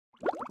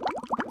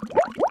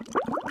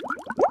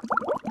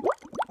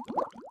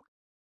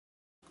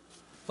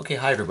Okay,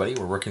 hi everybody.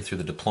 We're working through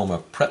the diploma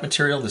prep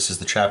material. This is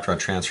the chapter on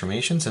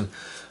transformations, and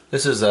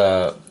this is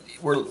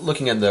we're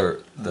looking at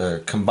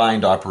the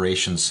combined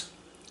operations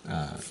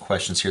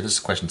questions here. This is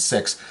question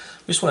 6.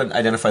 We just want to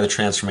identify the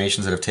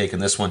transformations that have taken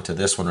this one to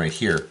this one right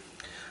here.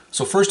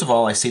 So first of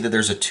all, I see that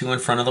there's a 2 in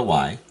front of the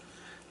y,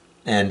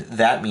 and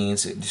that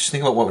means, just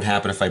think about what would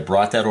happen if I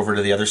brought that over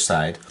to the other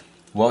side.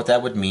 What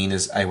that would mean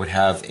is I'd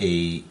have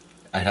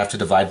to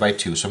divide by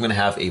 2. So I'm going to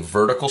have a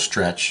vertical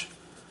stretch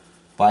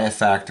by a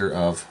factor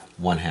of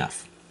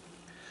 1/2.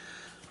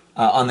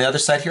 On the other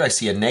side here, I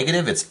see a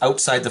negative. It's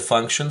outside the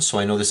function, so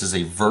I know this is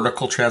a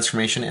vertical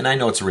transformation, and I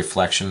know it's a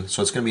reflection,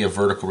 so it's going to be a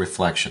vertical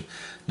reflection.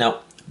 Now,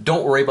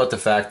 don't worry about the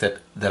fact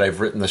that I've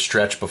written the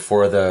stretch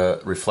before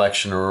the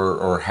reflection,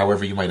 or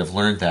however you might have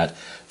learned that.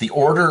 The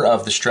order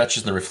of the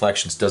stretches and the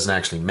reflections doesn't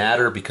actually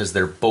matter because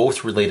they're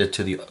both related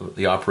to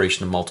the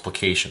operation of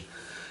multiplication.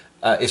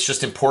 It's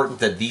just important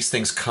that these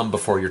things come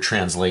before your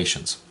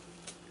translations.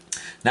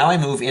 Now I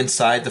move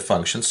inside the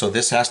function, so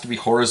this has to be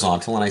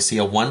horizontal, and I see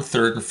a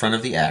 1/3 in front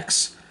of the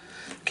x.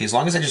 Okay, as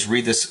long as I just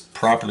read this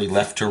properly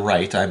left to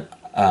right,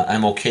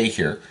 I'm okay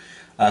here.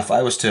 If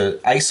I was to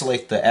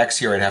isolate the x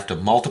here, I'd have to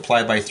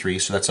multiply by 3,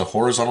 so that's a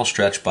horizontal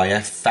stretch by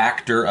a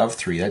factor of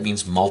 3. That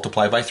means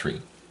multiply by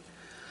 3.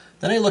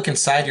 Then I look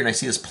inside here and I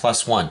see this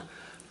 +1,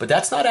 but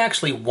that's not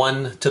actually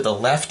 1 to the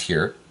left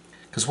here,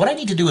 because what I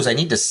need to do is I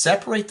need to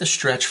separate the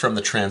stretch from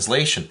the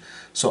translation.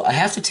 So I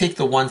have to take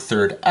the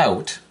 1/3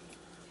 out,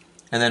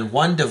 and then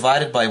 1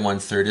 divided by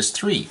 1/3 is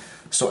 3.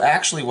 So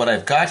actually what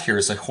I've got here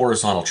is a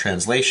horizontal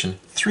translation,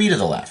 3 to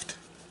the left.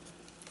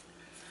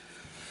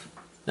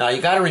 Now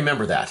you got to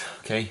remember that,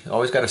 okay? You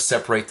always got to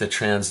separate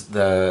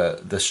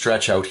the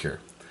stretch out here.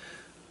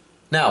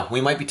 Now,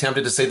 we might be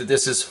tempted to say that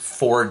this is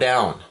 4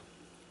 down,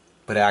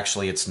 but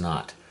actually it's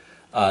not.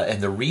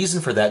 And the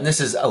reason for that, and this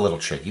is a little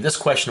tricky, this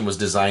question was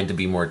designed to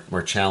be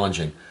more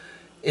challenging.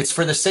 It's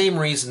for the same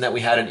reason that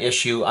we had an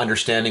issue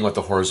understanding what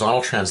the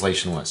horizontal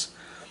translation was.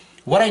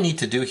 What I need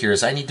to do here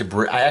is I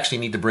actually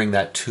need to bring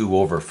that 2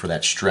 over for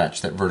that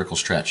stretch, that vertical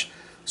stretch.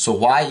 So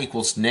y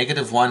equals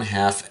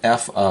 -1/2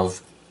 f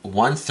of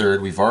 1/3.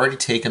 We've already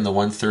taken the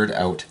 1/3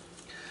 out.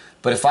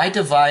 But if I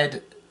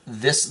divide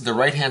the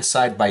right-hand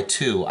side by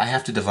 2, I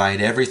have to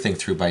divide everything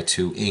through by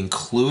 2,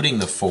 including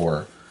the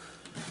 4.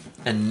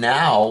 And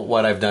now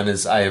what I've done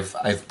is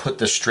I've put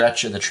the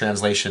stretch in the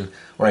translation,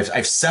 or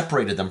I've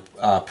separated them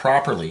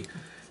properly.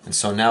 And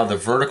so now the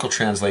vertical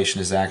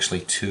translation is actually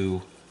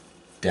 2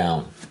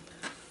 down.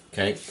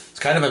 Okay, it's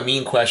kind of a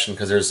mean question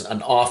because there's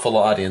an awful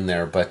lot in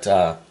there, but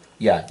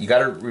yeah, you got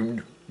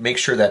to make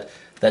sure that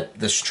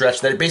the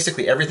stretch, that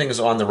basically everything is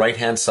on the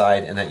right-hand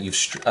side, and that you've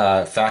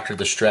factored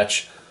the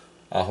stretch,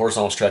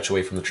 horizontal stretch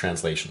away from the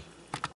translation.